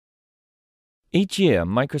Each year,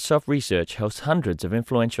 Microsoft Research hosts hundreds of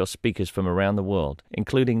influential speakers from around the world,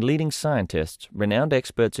 including leading scientists, renowned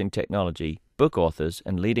experts in technology, book authors,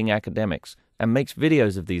 and leading academics, and makes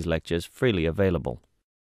videos of these lectures freely available.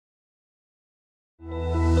 Good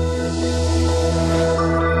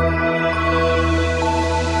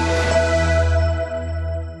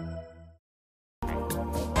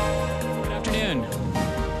afternoon.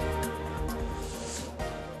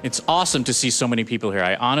 It's awesome to see so many people here.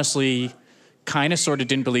 I honestly kind of sort of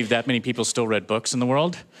didn't believe that many people still read books in the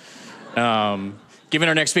world. Given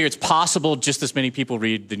our next speaker, it's possible just as many people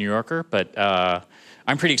read The New Yorker, but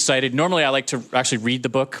I'm pretty excited. Normally, I like to actually read the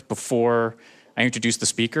book before I introduce the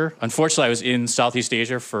speaker. Unfortunately, I was in Southeast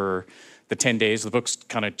Asia for the 10 days. The book's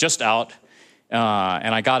kind of just out,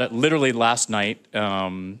 and I got it literally last night,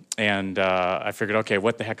 and I figured, okay,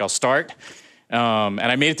 what the heck, I'll start. And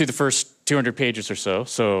I made it through the first 200 pages or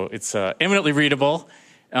so it's eminently readable.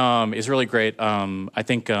 Is really great. I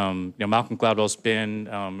think Malcolm Gladwell's been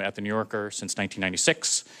at The New Yorker since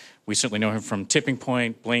 1996. We certainly know him from Tipping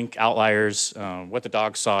Point, Blink, Outliers, What the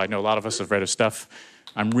Dogs Saw. I know a lot of us have read his stuff.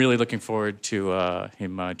 I'm really looking forward to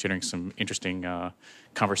him generating some interesting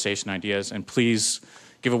conversation ideas. And please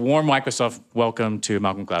give a warm Microsoft welcome to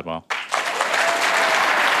Malcolm Gladwell.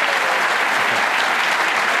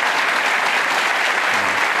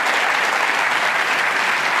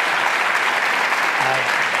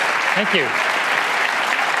 Thank you.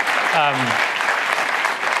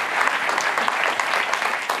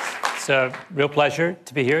 It's a real pleasure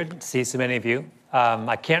to be here, to see so many of you.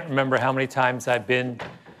 I can't remember how many times I've been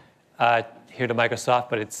here to Microsoft,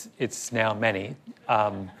 but it's now many.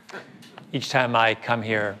 Each time I come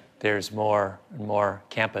here, there's more and more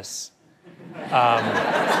campus.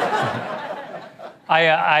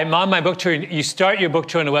 I'm on my book tour. You start your book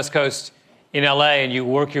tour on the West Coast in LA, and you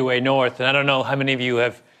work your way north. And I don't know how many of you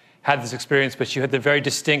have had this experience, but you had the very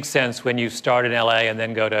distinct sense when you start in LA and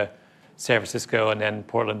then go to San Francisco and then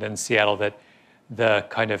Portland and Seattle that the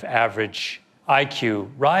kind of average IQ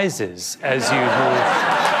rises as you move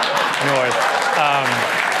north.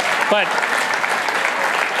 But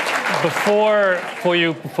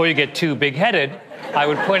before you get too big-headed, I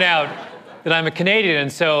would point out that I'm a Canadian,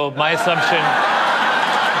 and so my assumption.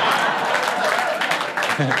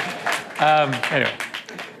 Anyway,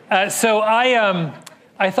 so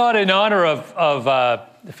I thought in honor of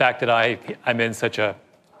the fact that I'm in such a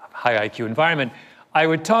high IQ environment, I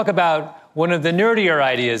would talk about one of the nerdier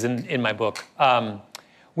ideas in my book,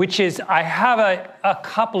 which is I have a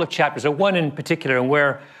couple of chapters, or one in particular,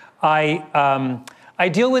 where I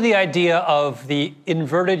deal with the idea of the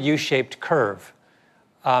inverted U-shaped curve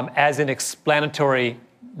as an explanatory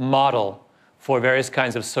model for various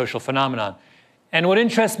kinds of social phenomenon. And what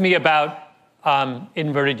interests me about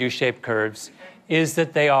inverted U-shaped curves is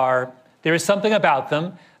that there is something about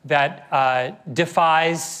them that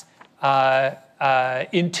defies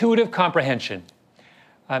intuitive comprehension.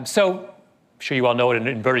 So I'm sure you all know what an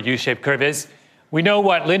inverted U-shaped curve is. We know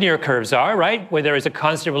what linear curves are, right? Where there is a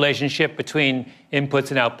constant relationship between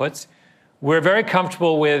inputs and outputs. We're very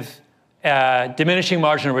comfortable with diminishing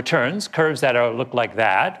marginal returns, curves that look like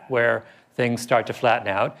that, where things start to flatten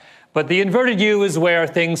out. But the inverted U is where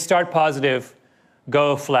things start positive,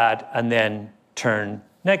 go flat, and then turn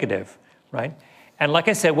negative, right? And like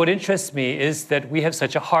I said, what interests me is that we have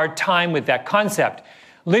such a hard time with that concept.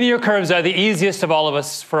 Linear curves are the easiest for all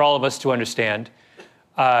of us to understand.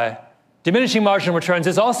 Diminishing marginal returns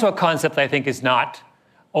is also a concept that I think is not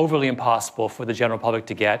overly impossible for the general public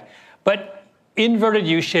to get. But inverted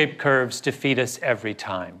U-shaped curves defeat us every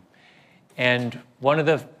time. And one of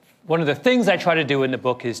the things I try to do in the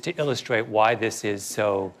book is to illustrate why this is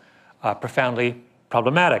so profoundly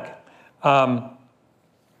problematic.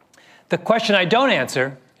 The question I don't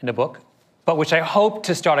answer in the book, but which I hope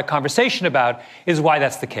to start a conversation about, is why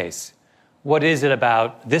that's the case. What is it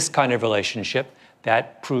about this kind of relationship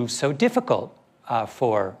that proves so difficult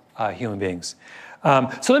for human beings?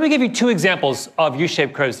 So let me give you two examples of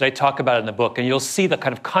U-shaped curves that I talk about in the book, and you'll see the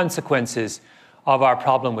kind of consequences of our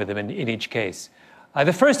problem with them in each case.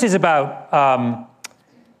 The first is about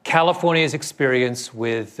California's experience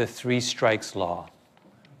with the three strikes law,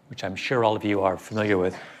 which I'm sure all of you are familiar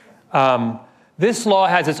with. This law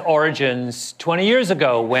has its origins 20 years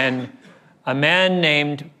ago when a man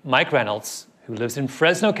named Mike Reynolds, who lives in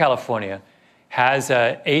Fresno, California, has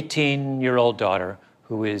an 18-year-old daughter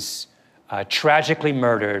who is tragically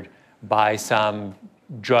murdered by some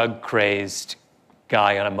drug-crazed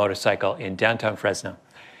guy on a motorcycle in downtown Fresno.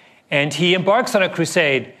 And he embarks on a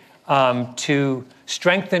crusade to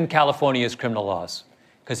strengthen California's criminal laws,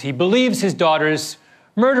 because he believes his daughter's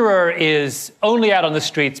murderer is only out on the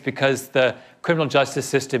streets because the criminal justice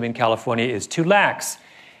system in California is too lax.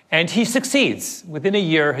 And he succeeds. Within a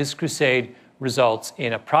year, his crusade results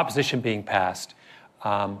in a proposition being passed,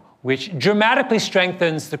 which dramatically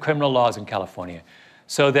strengthens the criminal laws in California,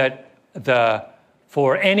 so that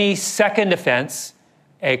for any second offense,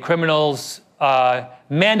 a criminal's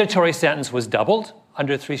mandatory sentence was doubled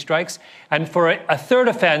under 3 strikes, and for a third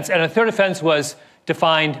offense was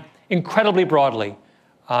defined incredibly broadly,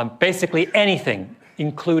 basically anything,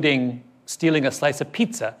 including stealing a slice of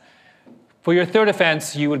pizza. For your third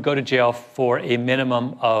offense, you would go to jail for a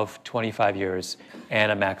minimum of 25 years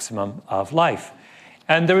and a maximum of life.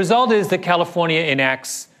 And the result is that California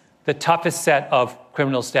enacts the toughest set of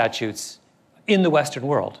criminal statutes in the Western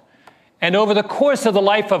world. And over the course of the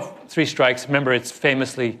life of 3 strikes, remember it's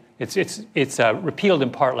repealed in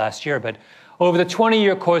part last year, but over the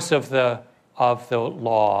 20-year course of the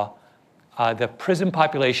law, the prison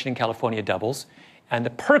population in California doubles, and the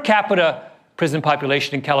per capita prison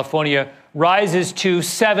population in California rises to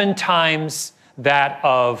 7 times that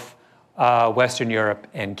of Western Europe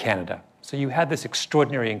and Canada. So you had this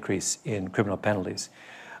extraordinary increase in criminal penalties.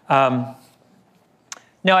 Now,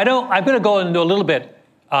 I'm going to go into a little bit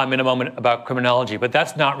in a moment about criminology, but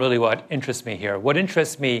that's not really what interests me here. What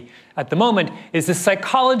interests me at the moment is the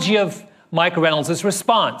psychology of Mike Reynolds'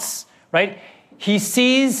 response, right? He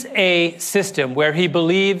sees a system where he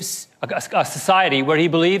believes, a society where he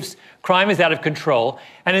believes crime is out of control,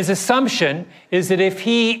 and his assumption is that if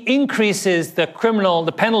he increases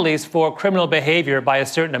the penalties for criminal behavior by a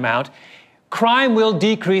certain amount, crime will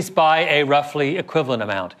decrease by a roughly equivalent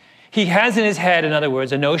amount. He has in his head, in other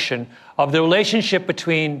words, a notion of the relationship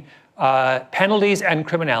between penalties and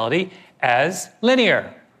criminality as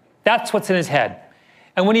linear. That's what's in his head.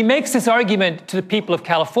 And when he makes this argument to the people of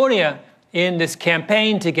California in this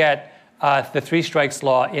campaign to get the 3 strikes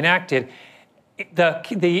law enacted,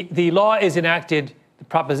 the law is enacted, the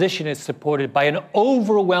proposition is supported by an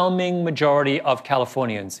overwhelming majority of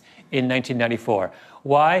Californians in 1994.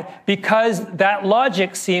 Why? Because that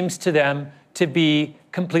logic seems to them to be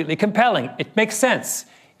completely compelling. It makes sense.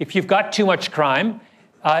 If you've got too much crime,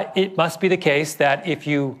 it must be the case that if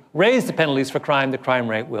you raise the penalties for crime, the crime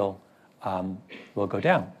rate will go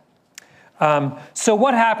down. So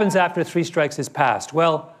what happens after 3 strikes is passed?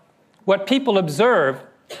 Well, what people observe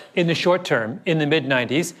in the short term, in the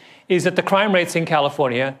mid-90s, is that the crime rates in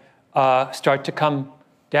California start to come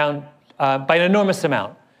down by an enormous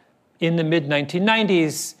amount. In the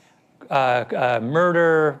mid-1990s,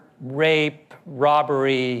 murder, rape,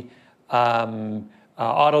 robbery,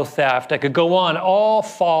 auto theft, I could go on, all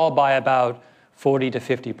fall by about 40 to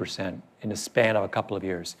 50% in the span of a couple of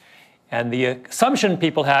years. And the assumption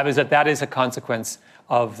people have is that that is a consequence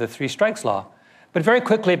of the 3 strikes law. But very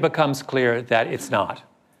quickly it becomes clear that it's not.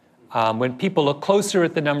 When people look closer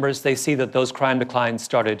at the numbers, they see that those crime declines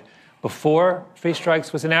started before 3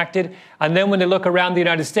 strikes was enacted. And then when they look around the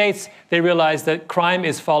United States, they realize that crime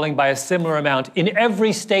is falling by a similar amount in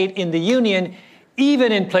every state in the Union,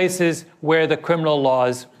 even in places where the criminal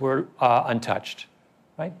laws were untouched,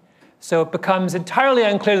 right? So it becomes entirely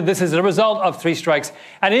unclear that this is a result of 3 strikes.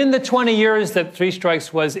 And in the 20 years that 3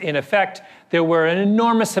 strikes was in effect, there were an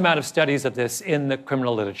enormous amount of studies of this in the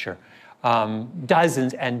criminal literature,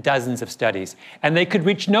 dozens and dozens of studies. And they could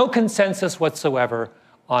reach no consensus whatsoever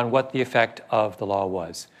on what the effect of the law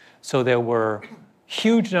was. So there were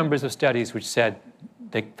huge numbers of studies which said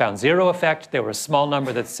they found 0 effect. There were a small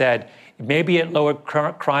number that said maybe it lowered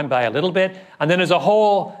crime by a little bit. And then there's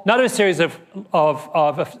another series of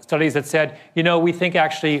studies that said, we think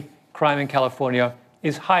actually crime in California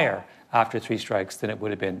is higher after 3 strikes than it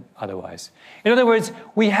would have been otherwise. In other words,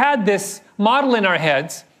 we had this model in our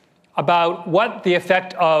heads about what the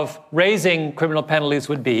effect of raising criminal penalties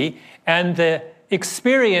would be, and the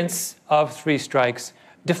experience of 3 strikes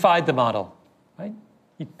defied the model, right?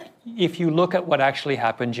 If you look at what actually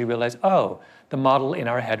happened, you realize, the model in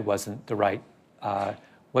our head wasn't the right,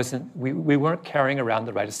 we weren't carrying around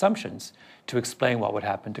the right assumptions to explain what would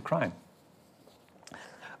happen to crime.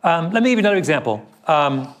 Let me give you another example.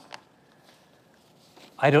 I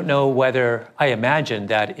don't know whether, I imagine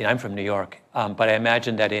that, I'm from New York, but I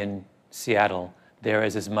imagine that in Seattle, there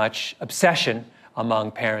is as much obsession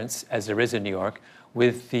among parents as there is in New York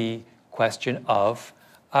with the question of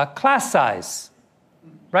class size,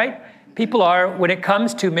 right? People are, when it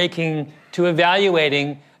comes to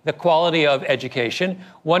evaluating the quality of education,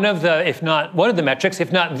 one of the metrics,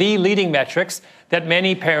 if not the leading metrics that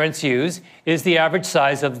many parents use is the average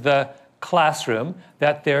size of the classroom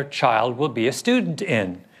that their child will be a student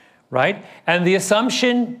in, right? And the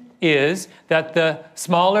assumption is that the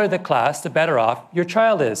smaller the class, the better off your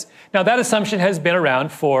child is. Now, that assumption has been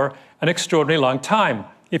around for an extraordinarily long time.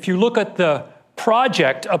 If you look at the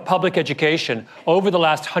project of public education over the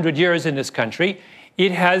last 100 years in this country,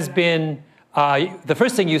 it has been, the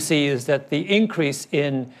first thing you see is that the increase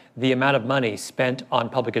in the amount of money spent on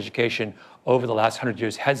public education over the last 100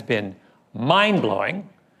 years has been mind-blowing.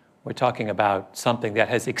 We're talking about something that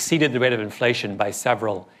has exceeded the rate of inflation by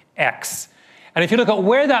several X. And if you look at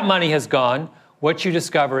where that money has gone, what you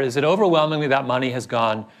discover is that overwhelmingly that money has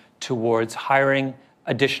gone towards hiring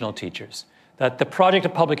additional teachers. That the project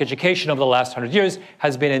of public education over the last 100 years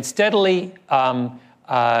has been in steadily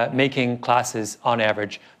making classes, on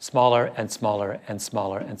average, smaller and smaller and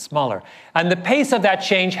smaller and smaller. And the pace of that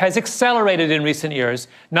change has accelerated in recent years,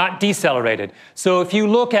 not decelerated. So if you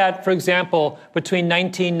look at, for example, between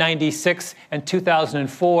 1996 and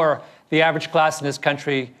 2004, the average class in this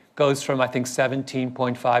country goes from, I think,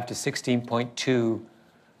 17.5 to 16.2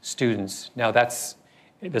 students. Now,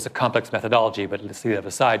 there's a complex methodology, but let's leave that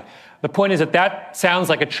aside. The point is that that sounds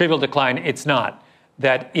like a trivial decline. It's not.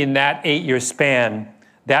 That in that 8-year span,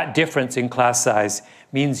 that difference in class size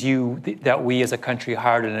means that we as a country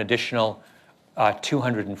hired an additional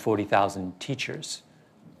 240,000 teachers,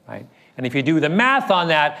 right? And if you do the math on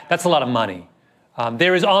that, that's a lot of money.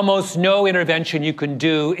 There is almost no intervention you can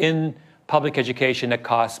do in public education that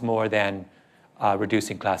costs more than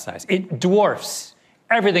reducing class size. It dwarfs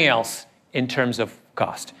everything else in terms of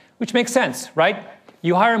cost, which makes sense, right?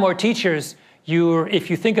 You hire more teachers, if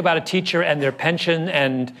you think about a teacher and their pension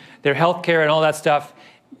and their health care and all that stuff,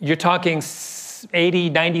 you're talking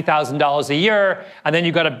 $80,000, $90,000 a year, and then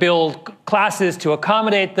you've got to build classes to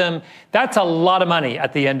accommodate them. That's a lot of money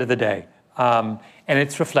at the end of the day. And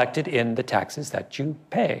it's reflected in the taxes that you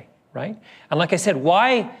pay, right? And like I said,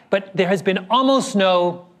 why? But there has been almost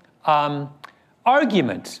no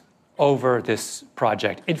argument over this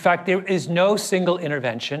project. In fact, there is no single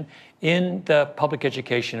intervention in the public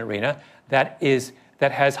education arena that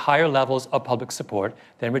has higher levels of public support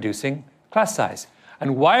than reducing class size.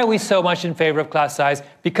 And why are we so much in favor of class size?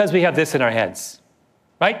 Because we have this in our heads,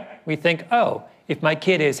 right? We think, oh, if my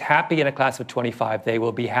kid is happy in a class of 25, they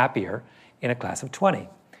will be happier in a class of 20.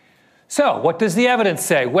 So what does the evidence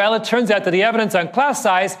say? Well, it turns out that the evidence on class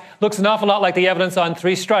size looks an awful lot like the evidence on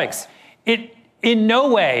 3 strikes. In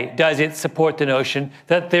no way does it support the notion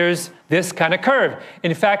that there's this kind of curve.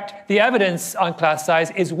 In fact, the evidence on class size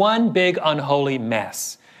is one big unholy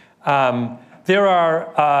mess. There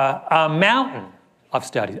are a mountain of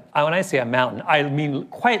studies. When I say a mountain, I mean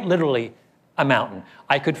quite literally a mountain.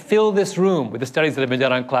 I could fill this room with the studies that have been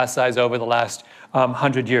done on class size over the last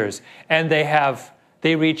 100 years, and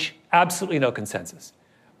they reach absolutely no consensus.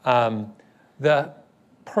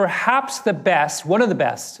 Perhaps the best, one of the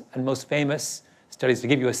best and most famous studies to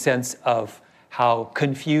give you a sense of how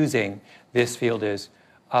confusing this field is,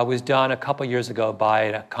 was done a couple years ago by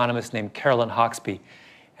an economist named Carolyn Hawksby.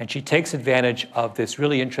 And she takes advantage of this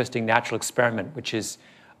really interesting natural experiment, which is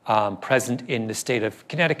present in the state of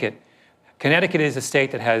Connecticut. Connecticut is a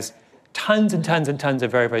state that has tons and tons and tons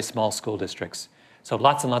of very, very small school districts. So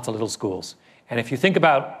lots and lots of little schools. And if you think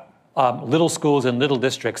about little schools and little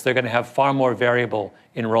districts, they're going to have far more variable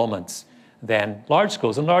enrollments than large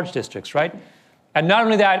schools and large districts, right? And not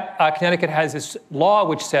only that, Connecticut has this law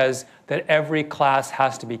which says that every class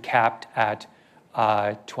has to be capped at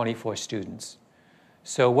 24 students.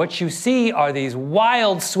 So what you see are these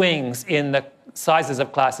wild swings in the sizes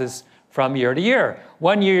of classes from year to year.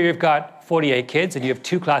 One year you've got 48 kids and you have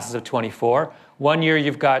 2 classes of 24. One year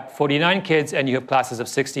you've got 49 kids and you have classes of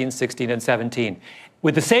 16, 16, and 17.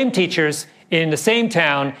 With the same teachers, in the same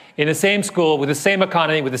town, in the same school, with the same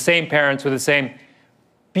economy, with the same parents, with the same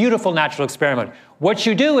beautiful natural experiment. What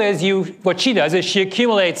you do is, what she does is she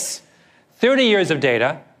accumulates 30 years of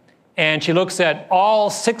data, and she looks at all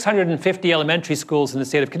 650 elementary schools in the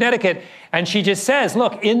state of Connecticut, and she just says,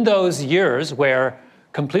 look, in those years where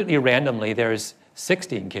completely randomly there's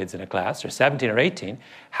 16 kids in a class, or 17 or 18,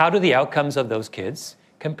 how do the outcomes of those kids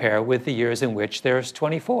compare with the years in which there's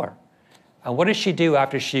 24? And what does she do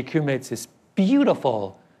after she accumulates this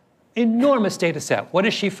beautiful, enormous data set? What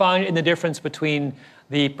does she find in the difference between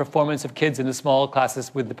the performance of kids in the small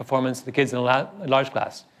classes with the performance of the kids in a large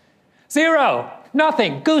class? 0,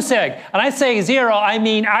 nothing, goose egg. And I say 0, I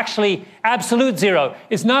mean actually absolute 0.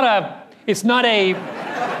 She's not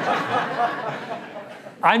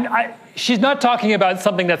talking about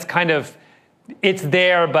something that's kind of, it's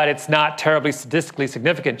there, but it's not terribly statistically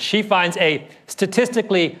significant. She finds a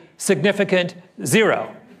statistically significant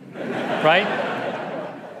 0, right?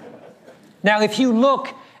 Now, if you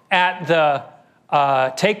look at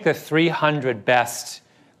take the 300 best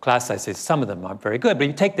class sizes. Some of them aren't very good, but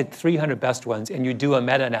you take the 300 best ones and you do a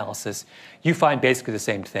meta-analysis, you find basically the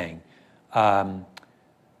same thing.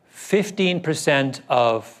 15%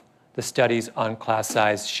 of the studies on class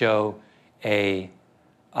size show a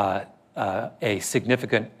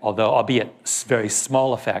significant, although albeit very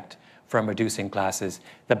small effect from reducing classes.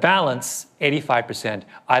 The balance, 85%,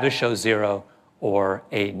 either shows 0 or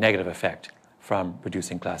a negative effect from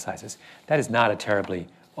reducing class sizes. That is not a terribly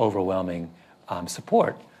overwhelming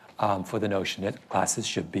support for the notion that classes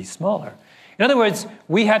should be smaller. In other words,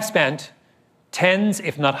 we have spent tens,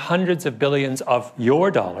 if not hundreds of billions of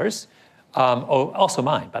your dollars, also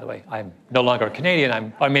mine, by the way. I'm no longer a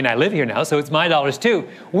Canadian. I live here now, so it's my dollars too.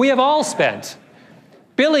 We have all spent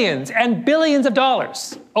billions and billions of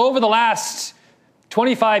dollars over the last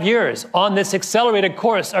 25 years on this accelerated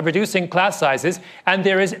course of reducing class sizes, and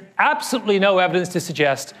there is absolutely no evidence to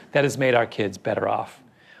suggest that has made our kids better off.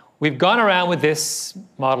 We've gone around with this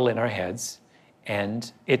model in our heads, and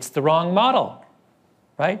it's the wrong model,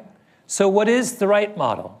 right? So what is the right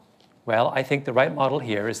model? Well, I think the right model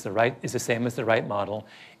here is the same as the right model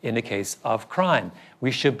in the case of crime.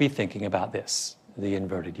 We should be thinking about this, the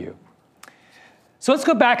inverted U. So let's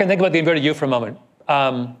go back and think about the inverted U for a moment.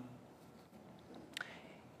 An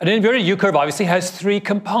inverted U curve obviously has 3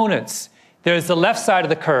 components. There's the left side of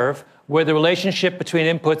the curve, where the relationship between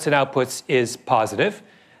inputs and outputs is positive.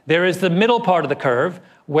 There is the middle part of the curve,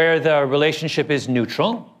 where the relationship is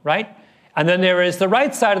neutral, right? And then there is the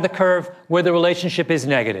right side of the curve, where the relationship is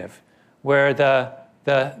negative, where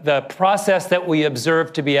the process that we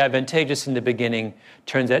observe to be advantageous in the beginning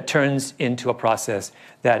turns into a process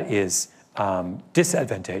that is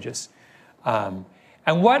disadvantageous. And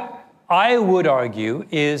what I would argue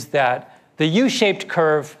is that the U-shaped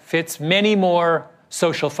curve fits many more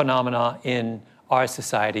social phenomena in our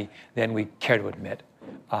society than we care to admit.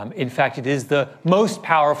 In fact, it is the most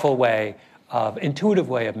powerful intuitive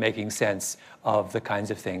way of making sense of the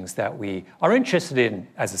kinds of things that we are interested in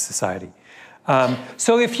as a society.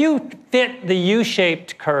 So if you fit the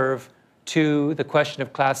U-shaped curve to the question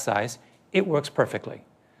of class size, it works perfectly.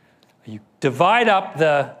 You divide up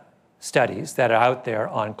the studies that are out there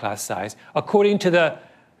on class size according to the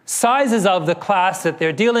sizes of the class that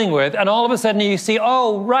they're dealing with, and all of a sudden you see,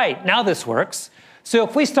 oh, right, now this works. So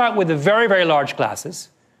if we start with the very, very large classes,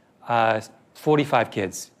 45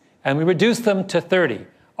 kids, and we reduce them to 30,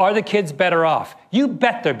 are the kids better off? You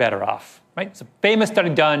bet they're better off, right? It's a famous study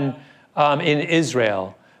done in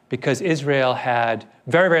Israel, because Israel had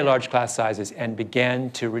very, very large class sizes and began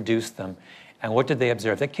to reduce them. And what did they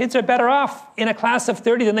observe? The kids are better off in a class of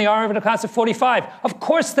 30 than they are in a class of 45. Of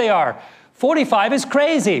course they are. 45 is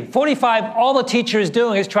crazy. 45, all the teacher is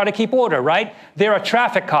doing is try to keep order, right? They're a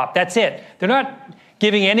traffic cop, that's it. They're not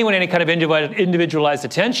giving anyone any kind of individualized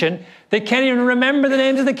attention. They can't even remember the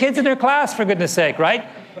names of the kids in their class, for goodness sake, right?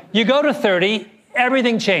 You go to 30,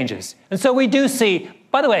 everything changes. And so we do see,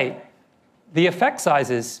 by the way, the effect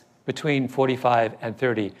sizes between 45 and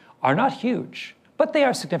 30 are not huge, but they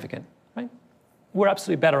are significant. We're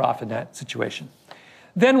absolutely better off in that situation.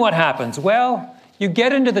 Then what happens? Well, you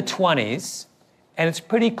get into the 20s, and it's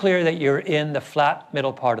pretty clear that you're in the flat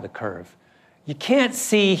middle part of the curve. You can't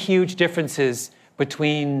see huge differences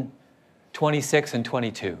between 26 and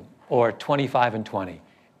 22, or 25 and 20.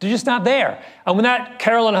 They're just not there. And when that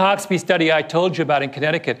Carolyn Hawksby study I told you about in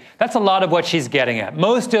Connecticut, that's a lot of what she's getting at.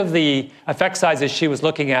 Most of the effect sizes she was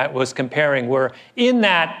looking at was comparing were in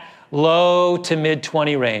that low to mid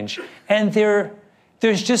 20 range. And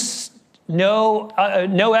there's just no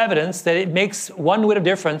evidence that it makes one whit of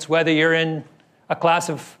difference whether you're in a class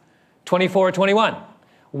of 24 or 21.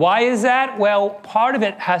 Why is that? Well, part of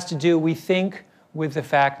it has to do, we think, with the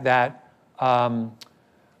fact that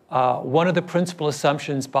one of the principal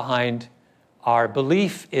assumptions behind our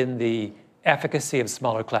belief in the efficacy of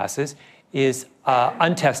smaller classes is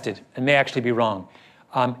untested and may actually be wrong.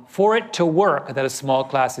 For it to work that a small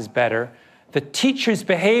class is better, the teacher's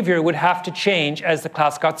behavior would have to change as the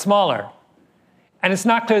class got smaller. And it's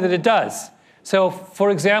not clear that it does. So,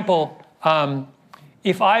 for example,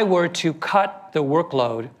 if I were to cut the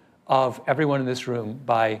workload of everyone in this room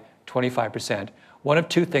by 25%, one of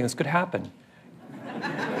 2 things could happen.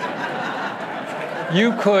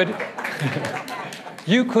 You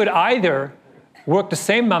could either work the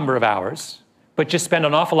same number of hours, but just spend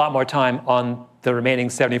an awful lot more time on the remaining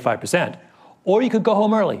 75%, or you could go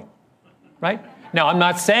home early. Right? Now, I'm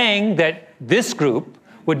not saying that this group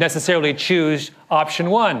would necessarily choose option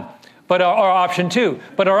 1, or option 2.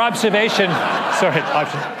 But our observation,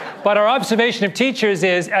 but our observation of teachers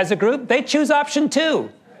is, as a group, they choose option 2.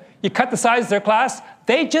 You cut the size of their class,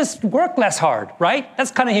 they just work less hard, right? That's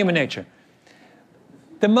kind of human nature.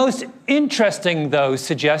 The most interesting, though,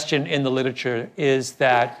 suggestion in the literature is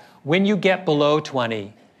that when you get below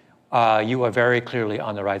 20, you are very clearly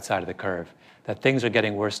on the right side of the curve, that things are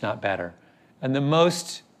getting worse, not better. And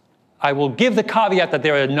I will give the caveat that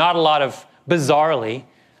there are not a lot of, bizarrely,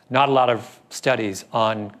 not a lot of studies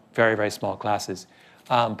on very, very small classes.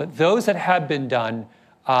 But those that have been done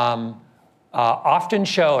often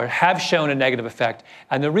show or have shown a negative effect.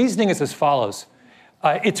 And the reasoning is as follows.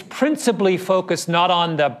 It's principally focused not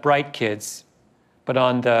on the bright kids, but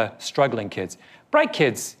on the struggling kids. Bright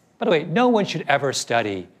kids, by the way, no one should ever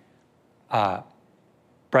study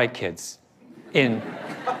bright kids in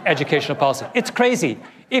educational policy. It's crazy.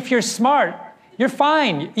 If you're smart, you're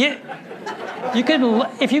fine. You can,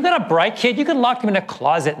 if you've got a bright kid, you can lock them in a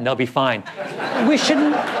closet and they'll be fine. We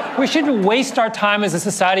shouldn't waste our time as a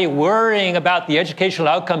society worrying about the educational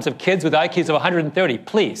outcomes of kids with IQs of 130,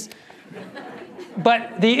 please.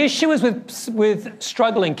 But the issue is with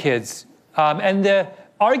struggling kids, and the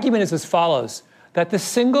argument is as follows, that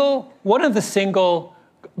one of the single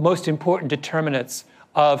most important determinants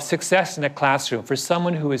of success in a classroom for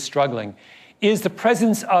someone who is struggling is the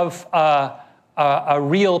presence of a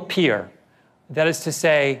real peer. That is to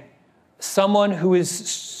say, someone who is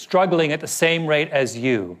struggling at the same rate as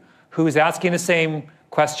you, who is asking the same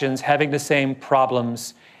questions, having the same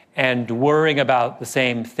problems, and worrying about the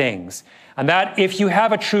same things. And that if you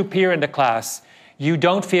have a true peer in the class, you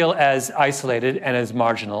don't feel as isolated and as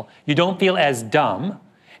marginal. You don't feel as dumb.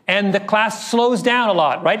 And the class slows down a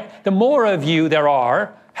lot, right? The more of you there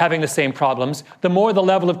are having the same problems, the more the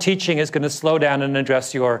level of teaching is going to slow down and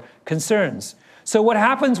address your concerns. So what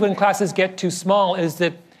happens when classes get too small is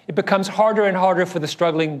that it becomes harder and harder for the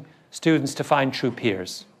struggling students to find true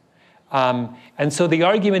peers. And so the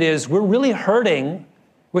argument is we're really hurting.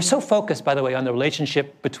 We're so focused, by the way, on the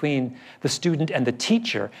relationship between the student and the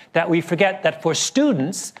teacher that we forget that for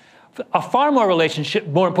students, a far more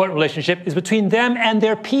important relationship is between them and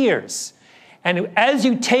their peers. And as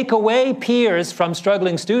you take away peers from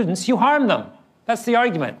struggling students, you harm them. That's the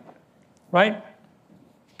argument, right?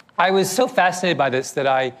 I was so fascinated by this that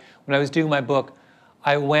when I was doing my book,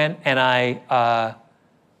 I went and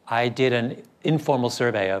I did an informal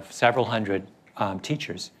survey of several hundred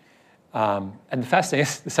teachers. And the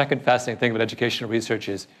second fascinating thing about educational research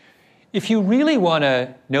is, if you really want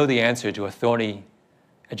to know the answer to a thorny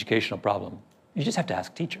educational problem, you just have to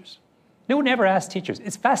ask teachers. No one ever asks teachers.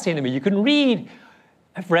 It's fascinating to me. You can read,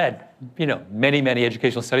 I've read, many, many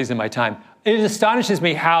educational studies in my time. It astonishes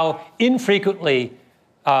me how infrequently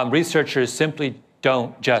researchers simply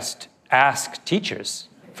don't just ask teachers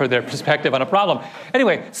for their perspective on a problem.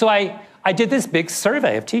 Anyway, so I did this big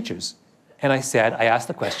survey of teachers. And I asked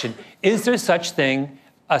the question, is there such a thing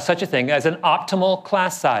as an optimal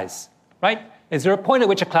class size, right? Is there a point at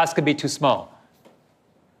which a class could be too small?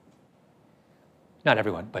 Not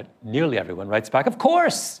everyone, but nearly everyone writes back, of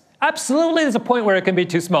course, absolutely there's a point where it can be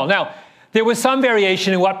too small. Now, there was some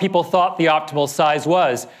variation in what people thought the optimal size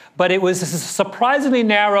was, but it was a surprisingly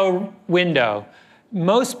narrow window.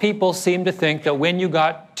 Most people seem to think that when you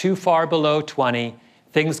got too far below 20,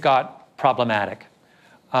 things got problematic.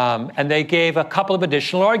 And they gave a couple of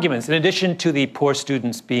additional arguments, in addition to the poor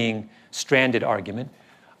students being stranded argument.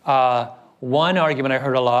 One argument I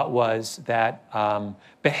heard a lot was that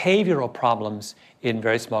behavioral problems in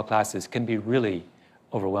very small classes can be really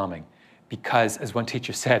overwhelming because, as one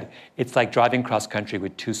teacher said, it's like driving cross country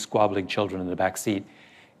with two squabbling children in the back seat.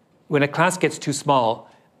 When a class gets too small,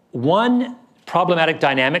 one problematic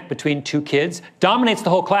dynamic between two kids dominates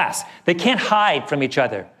the whole class. They can't hide from each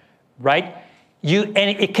other, right? And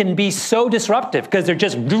it can be so disruptive because they're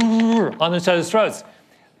just on each other's throats.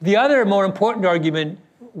 The other more important argument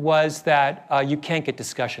was that you can't get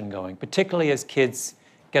discussion going, particularly as kids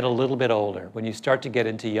get a little bit older. When you start to get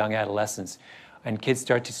into young adolescence, and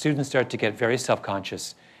students start to get very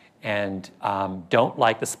self-conscious and don't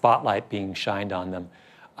like the spotlight being shined on them.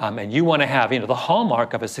 And you want to have, the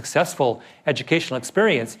hallmark of a successful educational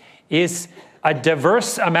experience is a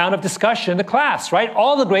diverse amount of discussion in the class, right?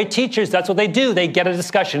 All the great teachers, that's what they do. They get a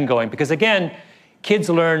discussion going because, again, kids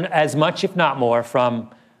learn as much, if not more,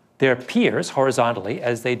 from their peers horizontally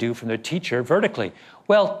as they do from their teacher vertically.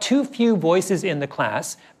 Well, too few voices in the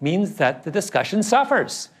class means that the discussion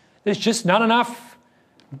suffers. There's just not enough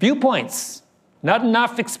viewpoints, not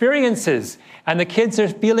enough experiences, and the kids are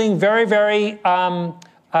feeling very, very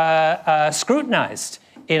scrutinized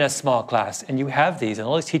in a small class. And you have these, and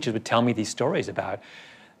all these teachers would tell me these stories about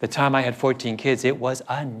the time I had 14 kids. It was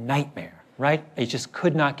a nightmare, right? You just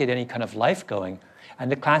could not get any kind of life going,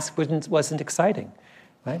 and the class wasn't exciting,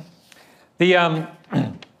 right?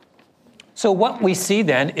 So what we see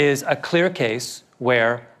then is a clear case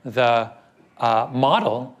where the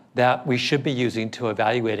model that we should be using to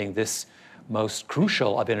evaluating this most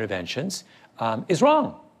crucial of interventions is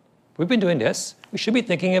wrong. We've been doing this. We should be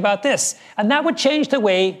thinking about this. And that would change the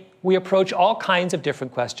way we approach all kinds of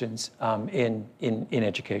different questions in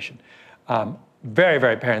education. Very,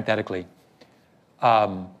 very parenthetically, I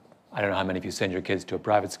don't know how many of you send your kids to a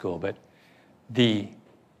private school, but the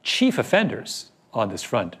chief offenders on this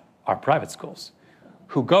front are private schools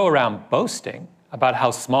who go around boasting about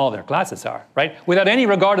how small their classes are, right? Without any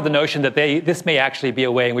regard to the notion that this may actually be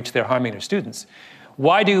a way in which they're harming their students.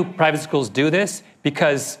 Why do private schools do this?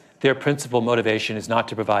 Because their principal motivation is not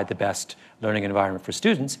to provide the best learning environment for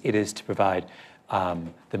students. It is to provide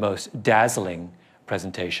the most dazzling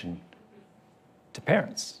presentation to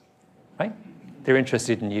parents, right? They're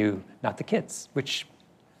interested in you, not the kids, which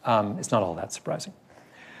is not all that surprising.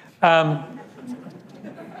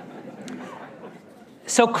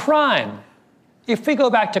 So crime. If we go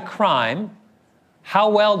back to crime, how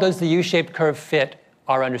well does the U-shaped curve fit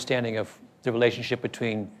our understanding of the relationship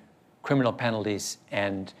between criminal penalties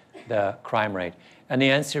and the crime rate? And the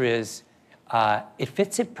answer is, it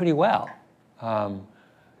fits it pretty well.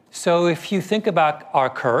 So if you think about our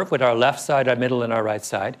curve with our left side, our middle, and our right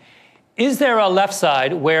side, is there a left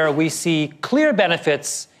side where we see clear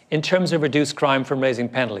benefits in terms of reduced crime from raising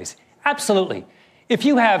penalties? Absolutely. If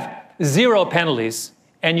you have 0 penalties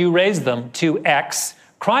and you raise them to X,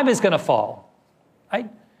 crime is going to fall, right?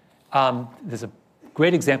 There's a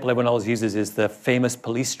great example everyone always uses is the famous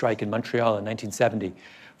police strike in Montreal in 1970.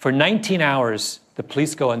 For 19 hours, the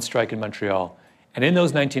police go on strike in Montreal. And in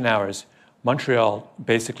those 19 hours, Montreal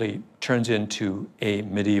basically turns into a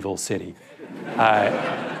medieval city.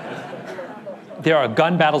 There are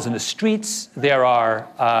gun battles in the streets. There are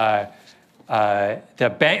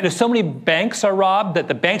there's so many banks are robbed that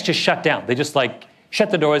the banks just shut down. They just shut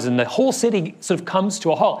the doors and the whole city sort of comes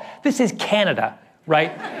to a halt. This is Canada, right?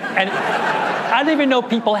 And I didn't even know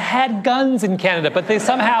people had guns in Canada, but they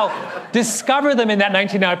somehow discover them in that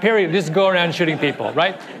 19-hour period and just go around shooting people,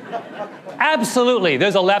 right? Absolutely,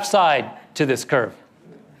 there's a left side to this curve.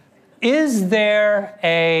 Is there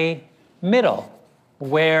a middle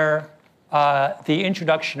where the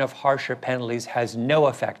introduction of harsher penalties has no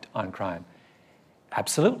effect on crime?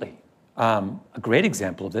 Absolutely. A great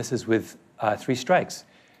example of this is with 3 strikes.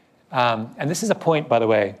 And this is a point, by the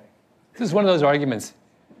way. This is one of those arguments.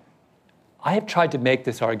 I have tried to make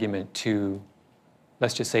this argument to,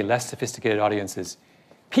 let's just say, less sophisticated audiences.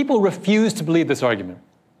 People refuse to believe this argument.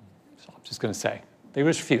 So I'm just going to say. They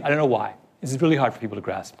refuse. I don't know why. This is really hard for people to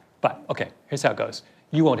grasp. But, OK, here's how it goes.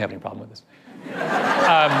 You won't have any problem with this.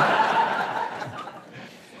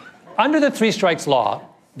 Under the 3 strikes law,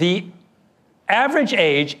 the average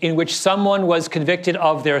age in which someone was convicted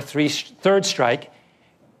of their third strike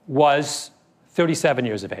was 37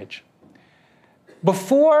 years of age.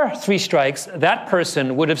 Before 3 strikes, that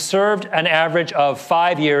person would have served an average of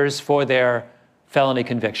 5 years for their felony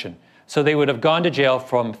conviction. So they would have gone to jail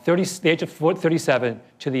from the age of 37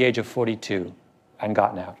 to the age of 42 and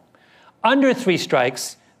gotten out. Under 3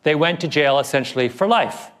 strikes, they went to jail essentially for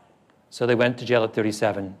life. So they went to jail at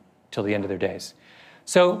 37 till the end of their days.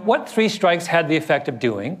 So what 3 strikes had the effect of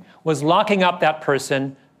doing was locking up that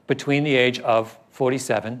person between the age of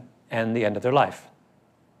 47 and the end of their life,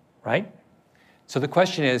 right? So the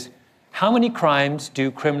question is, how many crimes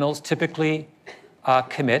do criminals typically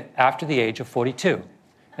commit after the age of 42?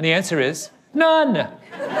 And the answer is none.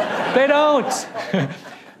 They don't.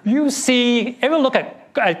 You see, ever look at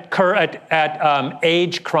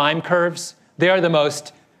age crime curves? They are the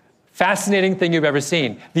most fascinating thing you've ever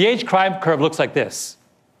seen. The age crime curve looks like this.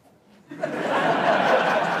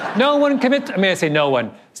 No one commits, I mean, I say no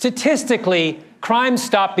one. Statistically, crimes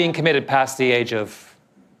stop being committed past the age of,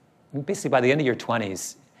 basically by the end of your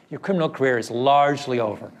 20s, your criminal career is largely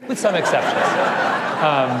over, with some exceptions.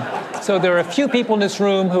 So there are a few people in this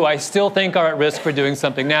room who I still think are at risk for doing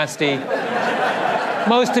something nasty.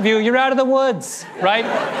 Most of you, you're out of the woods, right?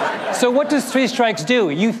 So what does 3 strikes do?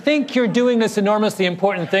 You think you're doing this enormously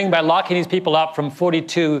important thing by locking these people up from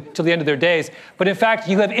 42 till the end of their days, but in fact,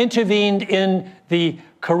 you have intervened in the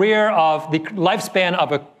career of the lifespan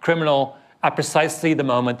of a criminal at precisely the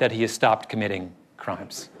moment that he has stopped committing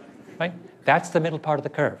crimes, right? That's the middle part of the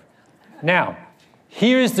curve. Now,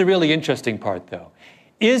 here's the really interesting part, though.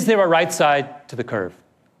 Is there a right side to the curve?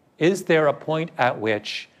 Is there a point at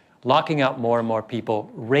which locking up more and more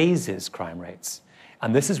people raises crime rates?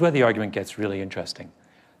 And this is where the argument gets really interesting.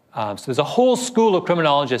 So there's a whole school of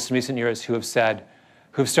criminologists in recent years who have started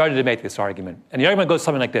to make this argument. And the argument goes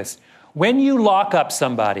something like this. When you lock up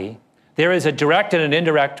somebody, there is a direct and an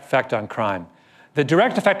indirect effect on crime. The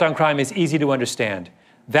direct effect on crime is easy to understand.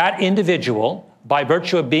 That individual, by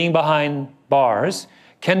virtue of being behind bars,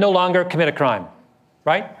 can no longer commit a crime,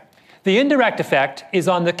 right? The indirect effect is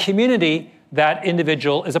on the community that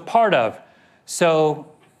individual is a part of. So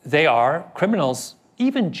they are criminals.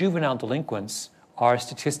 Even juvenile delinquents are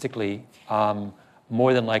statistically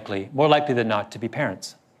more likely than not to be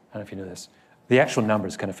parents. I don't know if you knew this. The actual number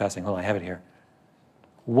is kind of fascinating. Hold on, I have it here.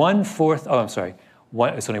 It's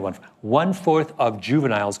only 1/4. 1/4 of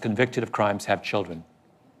juveniles convicted of crimes have children.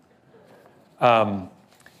 And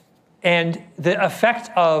the effect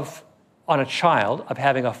on a child of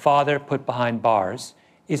having a father put behind bars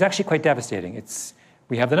is actually quite devastating.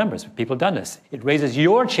 We have the numbers. People have done this. It raises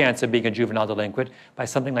your chance of being a juvenile delinquent by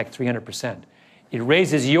something like 300%. It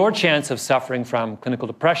raises your chance of suffering from clinical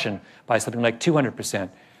depression by something like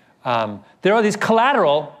 200%. There are these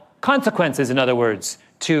collateral consequences, in other words,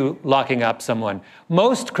 to locking up someone.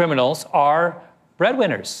 Most criminals are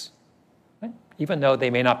breadwinners, right? Even though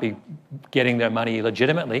they may not be getting their money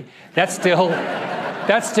legitimately. That's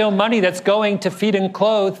still money that's going to feed and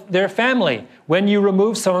clothe their family. When you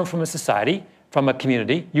remove someone from a society, from a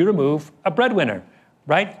community, you remove a breadwinner,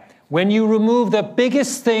 right? When you remove the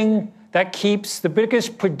biggest thing that keeps, the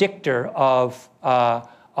biggest predictor of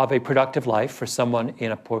a productive life for someone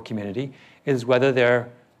in a poor community is whether their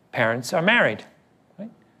parents are married. Right?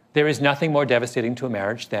 There is nothing more devastating to a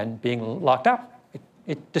marriage than being locked up.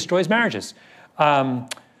 It destroys marriages. And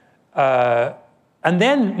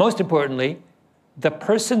then, most importantly, the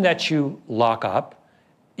person that you lock up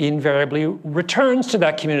invariably returns to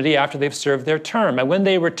that community after they've served their term. And when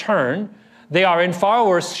they return, they are in far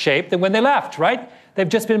worse shape than when they left, right? They've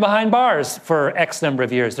just been behind bars for X number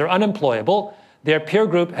of years. They're unemployable. Their peer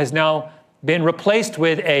group has now been replaced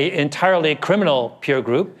with an entirely criminal peer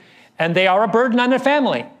group, and they are a burden on their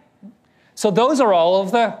family. So those are all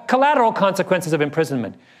of the collateral consequences of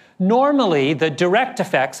imprisonment. Normally, the direct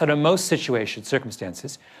effects under most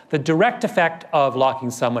circumstances, the direct effect of locking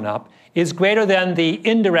someone up is greater than the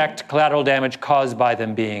indirect collateral damage caused by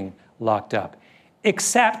them being locked up,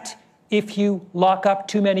 except if you lock up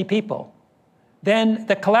too many people. Then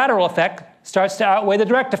the collateral effect starts to outweigh the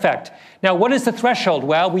direct effect. Now, what is the threshold?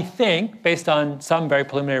 Well, we think, based on some very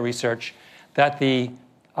preliminary research, that the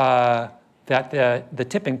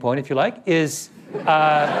tipping point, if you like, is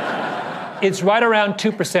it's right around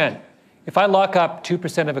 2%. If I lock up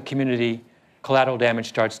 2% of a community, collateral damage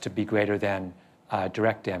starts to be greater than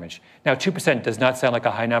direct damage. Now, 2% does not sound like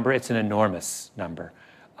a high number. It's an enormous number.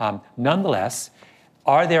 Nonetheless,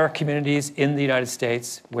 are there communities in the United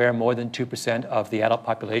States where more than 2% of the adult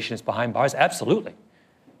population is behind bars? Absolutely.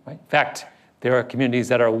 Right? In fact, there are communities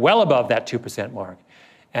that are well above that 2% mark.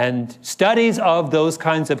 And studies of those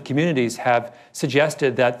kinds of communities have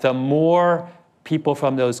suggested that the more people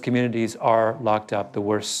from those communities are locked up, the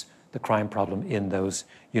worse the crime problem in those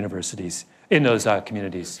communities.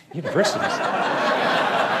 Universities.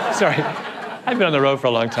 Sorry, I've been on the road for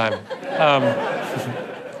a long time.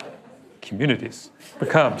 Communities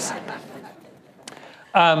becomes.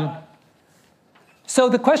 So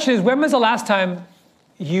the question is, when was the last time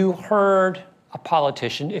you heard a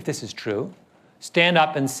politician, if this is true, stand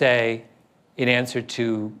up and say, in answer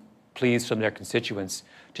to pleas from their constituents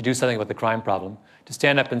to do something about the crime problem, to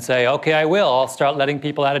stand up and say, okay, I'll start letting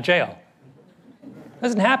people out of jail? It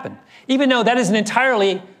doesn't happen. Even though that is an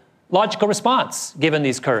entirely logical response, given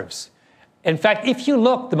these curves. In fact, if you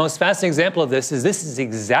look, the most fascinating example of this is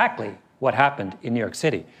exactly what happened in New York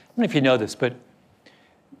City. I don't know if you know this, but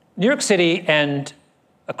New York City and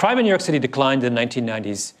crime in New York City declined in the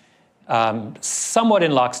 1990s, somewhat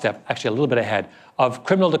in lockstep, actually a little bit ahead, of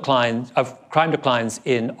crime declines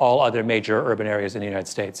in all other major urban areas in the United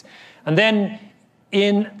States. And then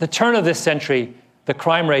in the turn of this century, the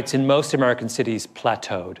crime rates in most American cities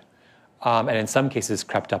plateaued, and in some cases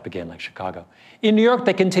crept up again, like Chicago. In New York,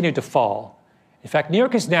 they continued to fall. In fact, New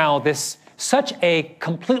York is now such a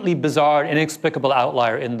completely bizarre, inexplicable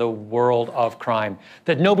outlier in the world of crime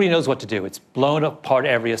that nobody knows what to do. It's blown apart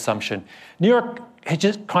every assumption. New York,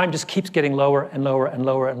 crime just keeps getting lower and lower and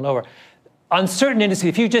lower and lower. On certain indices,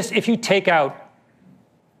 if you take out,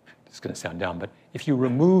 this is going to sound dumb, but if you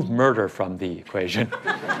remove murder from the equation,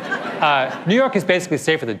 New York is basically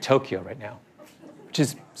safer than Tokyo right now, which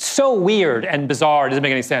is so weird and bizarre, it doesn't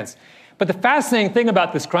make any sense. But the fascinating thing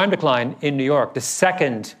about this crime decline in New York, the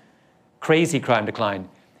second crazy crime decline,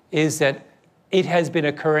 is that it has been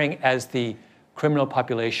occurring as the criminal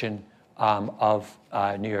population of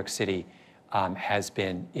New York City has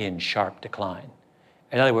been in sharp decline.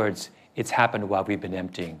 In other words, it's happened while we've been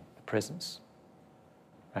emptying the prisons,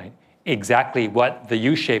 right? Exactly what the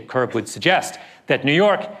U-shaped curve would suggest, that New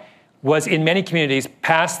York, was in many communities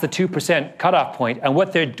past the 2% cutoff point. And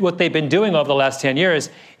what they've been doing over the last 10 years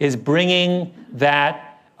is bringing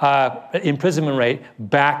that imprisonment rate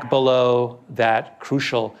back below that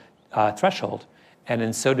crucial threshold. And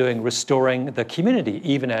in so doing, restoring the community,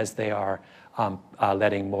 even as they are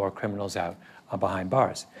letting more criminals out behind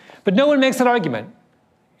bars. But no one makes that argument.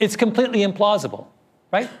 It's completely implausible,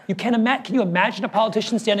 right? Can you imagine a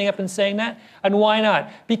politician standing up and saying that? And why not?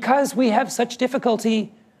 Because we have such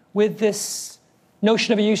difficulty with this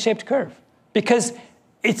notion of a U-shaped curve. Because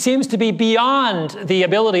it seems to be beyond the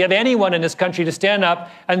ability of anyone in this country to stand up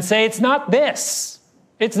and say, it's not this,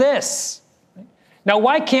 it's this. Now,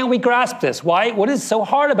 why can't we grasp this? What is so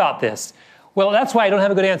hard about this? Well, that's why I don't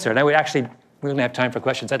have a good answer. And we're going to have time for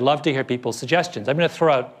questions. I'd love to hear people's suggestions. I'm going to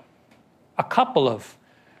throw out a couple of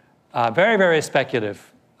very, very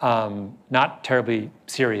speculative, not terribly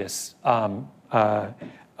serious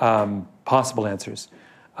possible answers.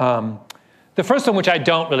 The first one, which I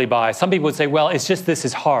don't really buy, some people would say, well, it's just this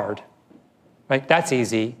is hard, right? That's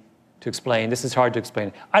easy to explain. This is hard to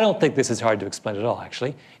explain. I don't think this is hard to explain at all,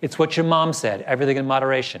 actually. It's what your mom said, everything in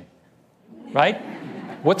moderation, right?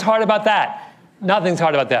 What's hard about that? Nothing's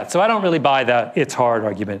hard about that. So I don't really buy the it's hard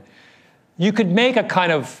argument. You could make a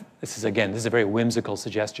kind of, this is a very whimsical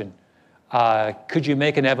suggestion. Could you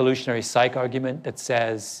make an evolutionary psych argument that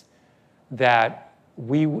says that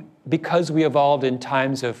because we evolved in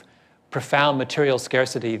times of profound material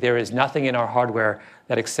scarcity, there is nothing in our hardware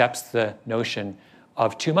that accepts the notion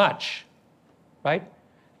of too much, right?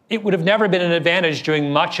 It would have never been an advantage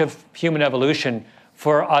during much of human evolution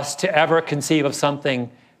for us to ever conceive of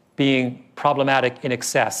something being problematic in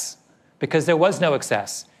excess, because there was no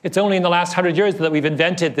excess. It's only in the last 100 years that we've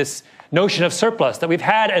invented this notion of surplus, that we've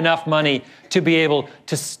had enough money to be able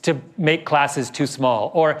to make classes too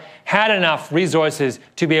small, or had enough resources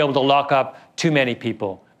to be able to lock up too many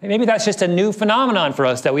people. Maybe that's just a new phenomenon for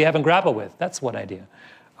us that we haven't grappled with. That's one idea.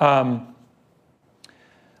 But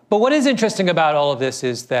what is interesting about all of this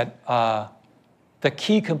is that the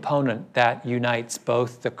key component that unites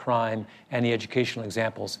both the crime and the educational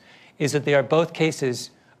examples is that they are both cases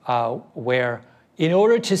where, in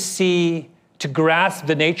order to grasp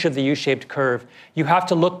the nature of the U-shaped curve, you have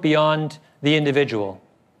to look beyond the individual,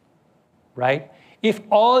 right? If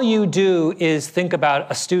all you do is think about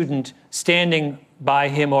a student standing by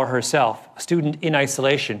him or herself, a student in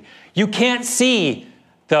isolation, you can't see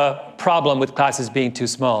the problem with classes being too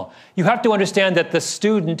small. You have to understand that the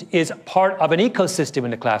student is part of an ecosystem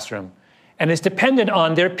in the classroom and is dependent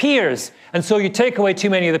on their peers. And so you take away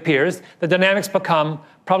too many of the peers, the dynamics become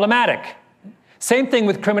problematic. Same thing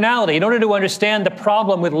with criminality. In order to understand the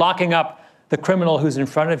problem with locking up the criminal who's in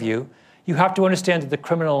front of you, you have to understand that the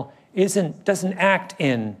criminal doesn't act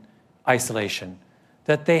in isolation,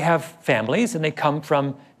 that they have families and they come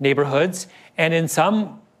from neighborhoods, and in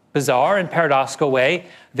some bizarre and paradoxical way,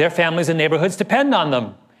 their families and neighborhoods depend on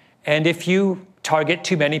them. And if you target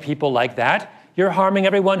too many people like that, you're harming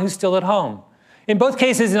everyone who's still at home. In both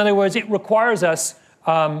cases, in other words, it requires us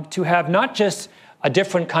to have not just a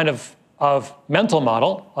different kind of mental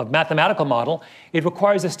model, of mathematical model, it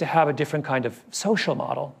requires us to have a different kind of social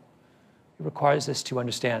model. It requires us to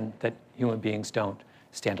understand that human beings don't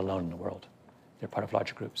stand alone in the world. They're part of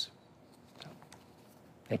larger groups. So,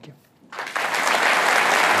 thank you.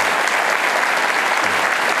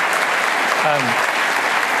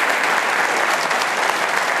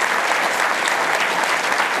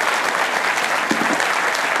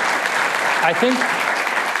 I think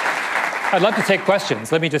I'd love to take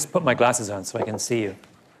questions. Let me just put my glasses on so I can see you.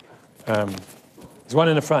 There's one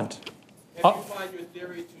in the front. Have you applied your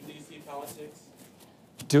theory to DC politics?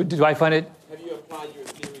 Do I find it? Have you applied your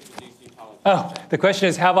theory to DC politics? Oh, the question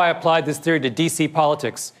is, have I applied this theory to DC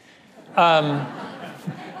politics?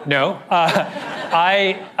 No.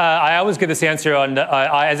 I always give this answer on,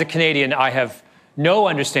 as a Canadian, I have no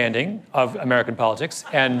understanding of American politics,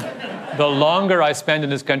 and the longer I spend in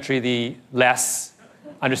this country, the less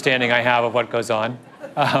understanding I have of what goes on.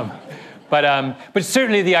 But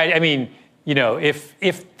certainly I mean, you know,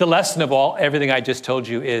 if the lesson of everything I just told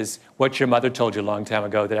you is what your mother told you a long time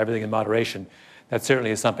ago, that everything in moderation, that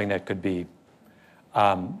certainly is something that could be,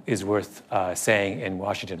 is worth saying in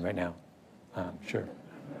Washington right now. Sure.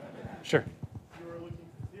 Sure. You were looking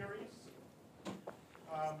for theories.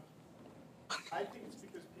 I think it's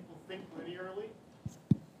because people think linearly.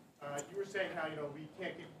 You were saying how, you know, we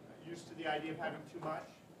can't get used to the idea of having too much,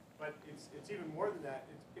 but it's even more than that.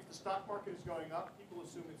 If the stock market is going up, people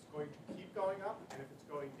assume it's going to keep going up, and if it's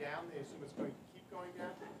going down, they assume it's going to keep going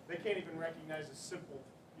down. They can't even recognize a simple,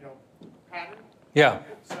 you know, pattern. Yeah.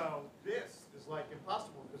 So this is like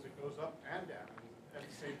impossible because it goes up and down at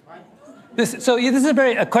the same time. This is I'm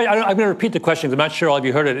going to repeat the question because I'm not sure all of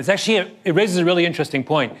you heard it. It raises a really interesting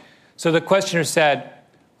point. So the questioner said,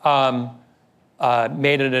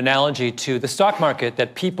 made an analogy to the stock market,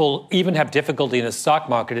 that people even have difficulty in the stock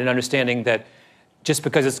market in understanding that just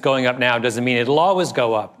because it's going up now doesn't mean it'll always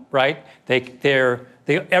go up, right?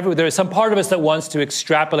 There's some part of us that wants to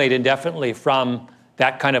extrapolate indefinitely from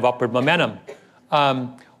that kind of upward momentum.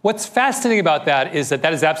 What's fascinating about that is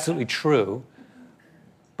is absolutely true.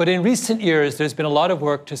 But in recent years, there's been a lot of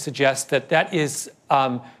work to suggest that is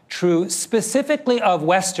true specifically of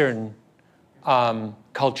Western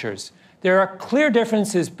cultures. There are clear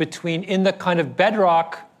differences in the kind of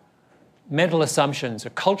bedrock mental assumptions or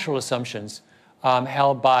cultural assumptions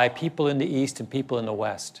held by people in the East and people in the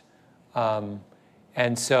West.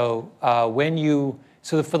 And so for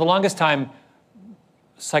the longest time,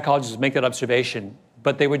 psychologists make that observation,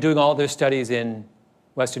 but they were doing all their studies in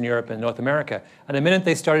Western Europe and North America. And the minute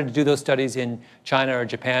they started to do those studies in China or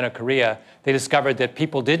Japan or Korea, they discovered that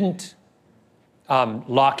people didn't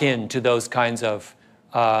lock into those kinds of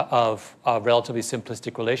relatively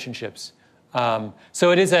simplistic relationships.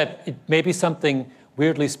 So it may be something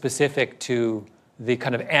weirdly specific to the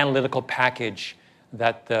kind of analytical package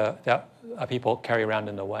that people carry around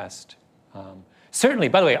in the West. Certainly,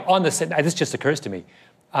 by the way, this just occurs to me.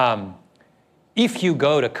 If you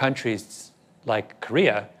go to countries like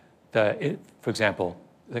Korea, for example,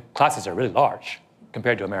 the classes are really large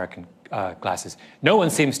compared to American classes. No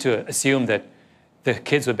one seems to assume that the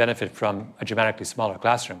kids would benefit from a dramatically smaller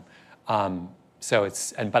classroom. And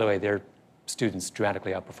by the way, their students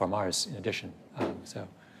dramatically outperform ours in addition.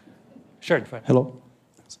 Sure. Hello.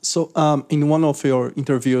 So in one of your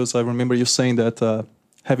interviews, I remember you saying that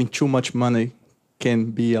having too much money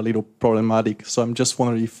can be a little problematic. So I'm just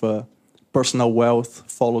wondering if personal wealth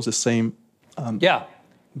follows the same bell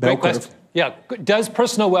curve. Question. Yeah. Does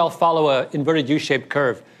personal wealth follow an inverted U-shaped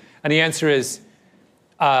curve? And the answer is,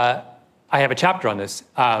 I have a chapter on this.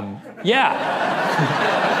 Yeah.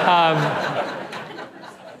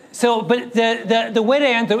 But the way to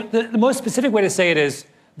answer, the most specific way to say it is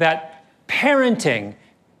that parenting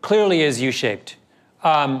clearly is U-shaped.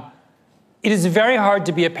 It is very hard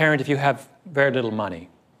to be a parent if you have very little money.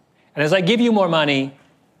 And as I give you more money,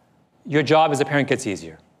 your job as a parent gets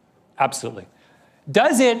easier. Absolutely.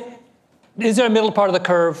 Is there a middle part of the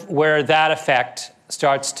curve where that effect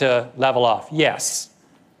starts to level off? Yes.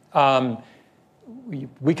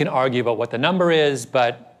 We can argue about what the number is,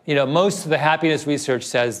 but most of the happiness research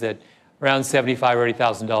says that around $75,000 or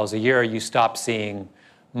 $80,000 a year, you stop seeing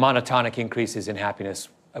monotonic increases in happiness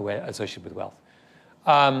associated with wealth.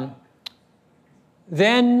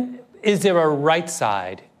 Then is there a right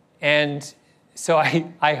side? And so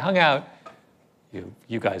I hung out,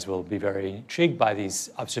 you guys will be very intrigued by these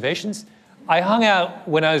observations. I hung out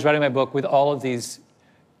when I was writing my book with all of these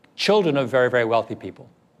children of very, very wealthy people.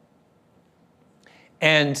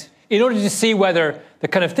 And in order to see whether the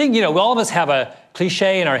kind of thing, all of us have a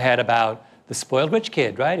cliche in our head about the spoiled rich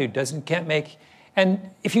kid, right, who can't make. And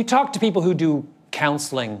if you talk to people who do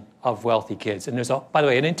counseling of wealthy kids, and there's, by the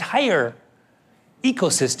way, an entire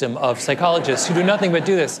ecosystem of psychologists who do nothing but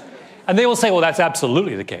do this, and they will say, well, that's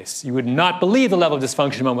absolutely the case. You would not believe the level of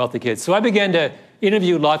dysfunction among wealthy kids. So I began to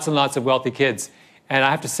interview lots and lots of wealthy kids, and I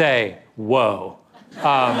have to say, whoa.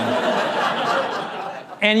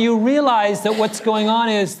 And you realize that what's going on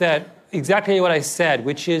is that exactly what I said,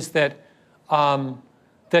 which is that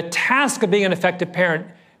the task of being an effective parent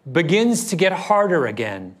begins to get harder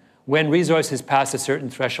again when resources pass a certain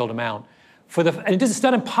threshold amount. And it's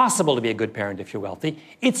not impossible to be a good parent if you're wealthy.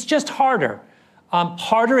 It's just harder.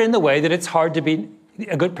 Harder in the way that it's hard to be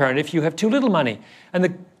a good parent if you have too little money. And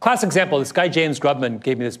the classic example, this guy James Grubman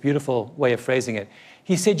gave me this beautiful way of phrasing it.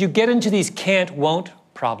 He said, you get into these can't, won't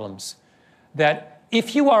problems. That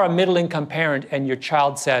if you are a middle-income parent and your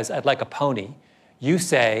child says, I'd like a pony, you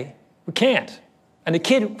say, we can't. And the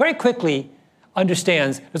kid very quickly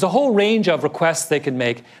understands there's a whole range of requests they can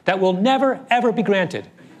make that will never, ever be granted.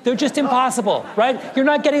 They're just impossible, right? You're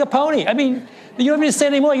not getting a pony. I mean, you don't need to say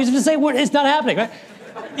anymore. You just say, it's not happening, right?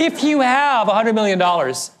 If you have $100 million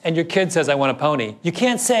and your kid says, I want a pony, you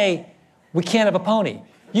can't say, we can't have a pony.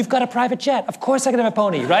 You've got a private jet. Of course I can have a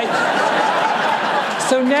pony, right?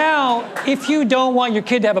 So now, if you don't want your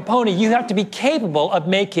kid to have a pony, you have to be capable of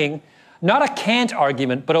making not a can't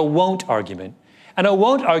argument, but a won't argument. And a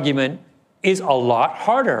won't argument is a lot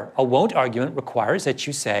harder. A won't argument requires that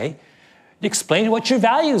you say, explain what your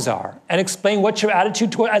values are, and explain what your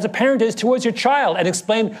attitude as a parent is towards your child, and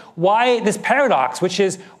explain why this paradox, which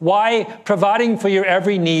is why providing for your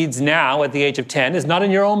every needs now at the age of 10 is not in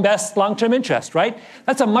your own best long-term interest, right?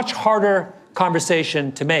 That's a much harder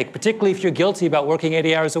conversation to make, particularly if you're guilty about working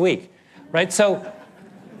 80 hours a week, right? So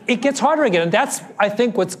it gets harder again. And that's, I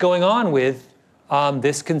think, what's going on with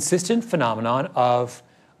this consistent phenomenon of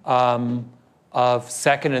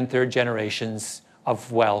second and third generations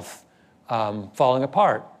of wealth falling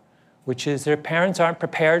apart, which is their parents aren't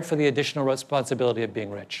prepared for the additional responsibility of being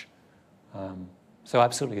rich. So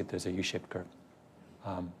absolutely, there's a U-shaped curve.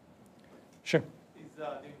 Sure. Is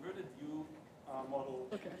the inverted U model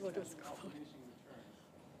about diminishing returns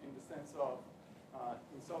in the sense of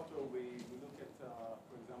in software we look at,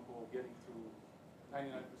 for example, getting to 99%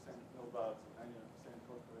 no bugs, 99%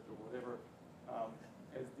 code coverage, or whatever,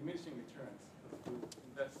 as diminishing returns. To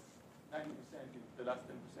invest 90% in the last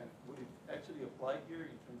 10%, would it actually apply here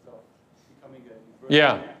in terms of becoming an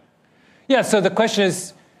inverted? Yeah, so the question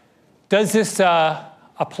is, does this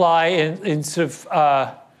apply in sort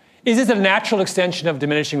of, is this a natural extension of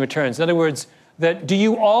diminishing returns? In other words, that do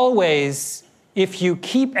you always, if you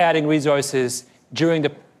keep adding resources during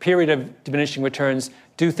the period of diminishing returns,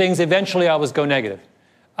 do things eventually always go negative?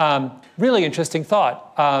 Really interesting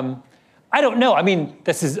thought. I don't know. I mean,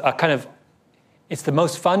 this is a kind of, it's the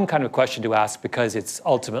most fun kind of question to ask because it's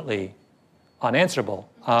ultimately unanswerable.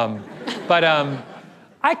 But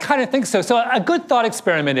I kind of think so. So a good thought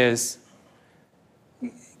experiment is,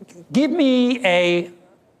 give me an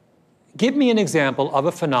example of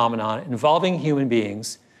a phenomenon involving human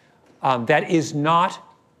beings that is not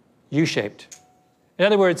U-shaped. In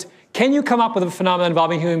other words, can you come up with a phenomenon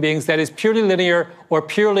involving human beings that is purely linear or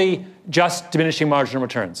purely just diminishing marginal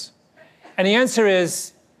returns? And the answer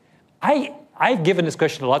is, I've given this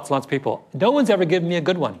question to lots and lots of people. No one's ever given me a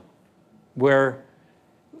good one. Where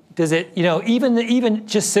does it, even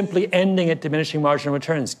just simply ending at diminishing marginal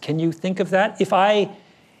returns, can you think of that?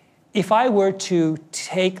 If I were to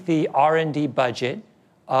take the R&D budget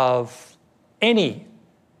of any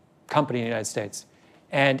company in the United States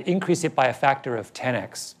and increase it by a factor of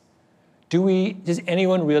 10x, does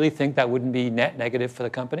anyone really think that wouldn't be net negative for the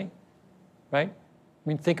company? Right? I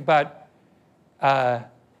mean, think about, I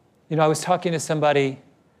was talking to somebody,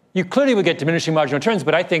 you clearly would get diminishing marginal returns,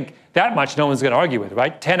 but I think that much no one's going to argue with,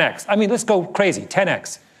 right? 10x. I mean, let's go crazy,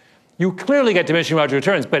 10x. You clearly get diminishing marginal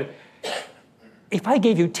returns, but if I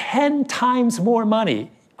gave you 10 times more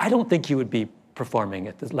money, I don't think you would be performing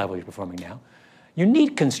at the level you're performing now. You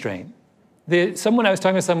need constraint. I was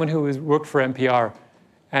talking to someone who worked for NPR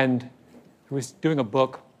and who was doing a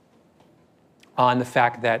book on the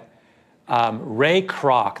fact that Ray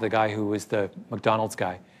Kroc, the guy who was the McDonald's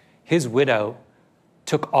guy, his widow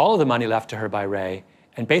took all of the money left to her by Ray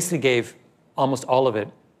and basically gave almost all of it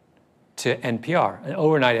to NPR. And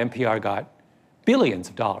overnight, NPR got billions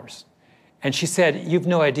of dollars. And she said, you've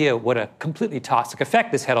no idea what a completely toxic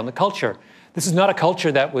effect this had on the culture. This is not a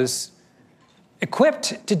culture that was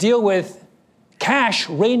equipped to deal with cash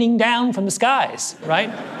raining down from the skies, right?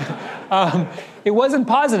 It wasn't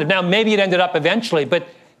positive. Now, maybe it ended up eventually, but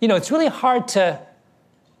it's really hard to,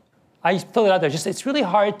 I throw it out there, it's really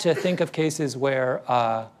hard to think of cases where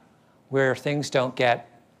things don't get,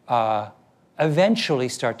 eventually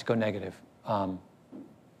start to go negative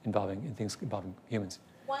involving humans.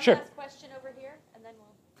 One Sure. last question over here, and then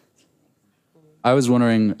we'll... I was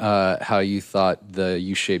wondering how you thought the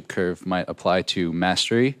U-shaped curve might apply to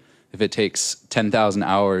mastery. If it takes 10,000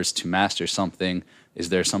 hours to master something, is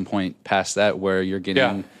there some point past that where you're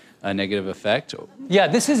getting a negative effect? Yeah,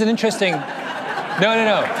 this is an interesting...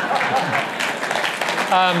 No.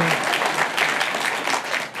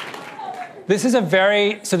 This is a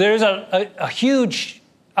very... So there's a huge...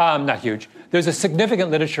 not huge. There's a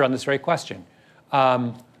significant literature on this very question.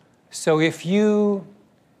 So if you...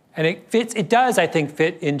 And it does, I think,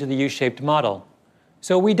 fit into the U-shaped model.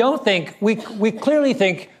 So we don't think... We clearly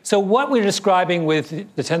think... So what we're describing with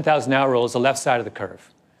the 10,000-hour rule is the left side of the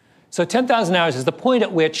curve. So 10,000 hours is the point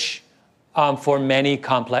at which, for many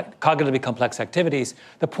cognitively complex activities,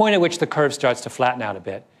 the point at which the curve starts to flatten out a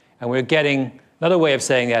bit. And we're getting... Another way of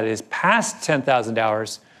saying that is past 10,000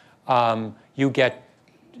 hours, you get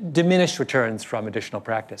diminished returns from additional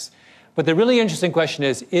practice. But the really interesting question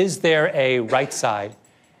is there a right side?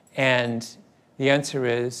 And the answer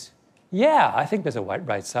is, yeah, I think there's a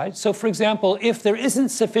right side. So for example, if there isn't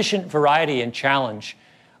sufficient variety and challenge,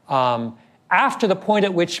 after the point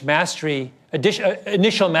at which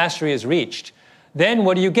initial mastery is reached, then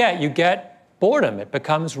what do you get? You get boredom. It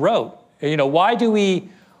becomes rote. Why do we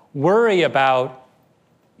worry about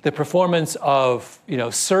the performance of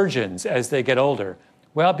surgeons as they get older?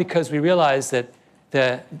 Well, because we realize that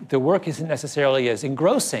the work isn't necessarily as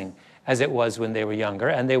engrossing as it was when they were younger,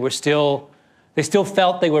 and they still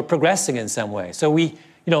felt they were progressing in some way. So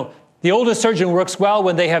The oldest surgeon works well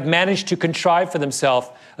when they have managed to contrive for themselves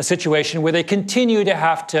a situation where they continue to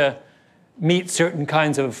have to meet certain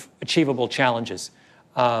kinds of achievable challenges.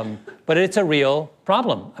 But it's a real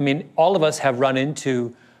problem. I mean, all of us have run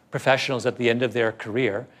into professionals at the end of their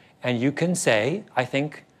career, and you can say, I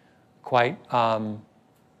think, quite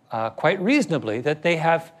reasonably that they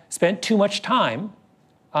have spent too much time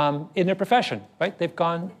in their profession, right?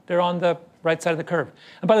 They're on the right side of the curve.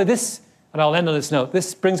 And by the way, this, and I'll end on this note,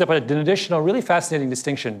 this brings up an additional really fascinating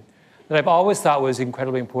distinction that I've always thought was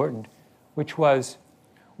incredibly important, which was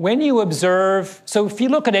when you observe, so if you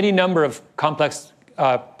look at any number of complex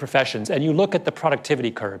professions and you look at the productivity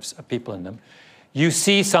curves of people in them, you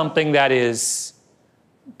see something that is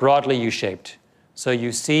broadly U-shaped. So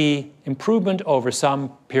you see improvement over some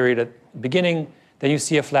period at the beginning, then you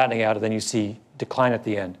see a flattening out, and then you see decline at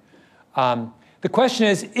the end. The question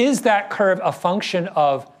is that curve a function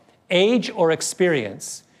of age or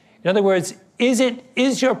experience? In other words,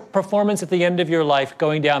 is your performance at the end of your life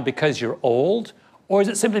going down because you're old, or is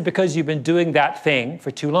it simply because you've been doing that thing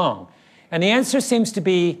for too long? And the answer seems to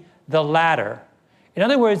be the latter. In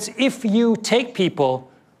other words, if you take people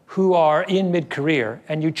who are in mid-career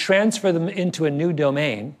and you transfer them into a new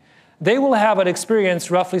domain, they will have an experience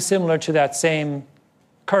roughly similar to that same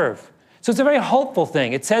curve. So it's a very hopeful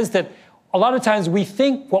thing. It says that a lot of times we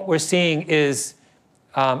think what we're seeing is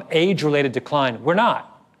age-related decline. We're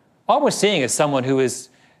not. All we're seeing is someone who is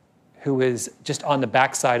just on the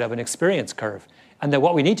backside of an experience curve. And then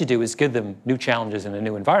what we need to do is give them new challenges in a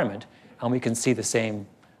new environment, and we can see the same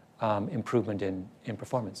improvement in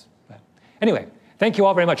performance. But anyway, thank you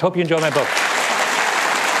all very much. Hope you enjoyed my book.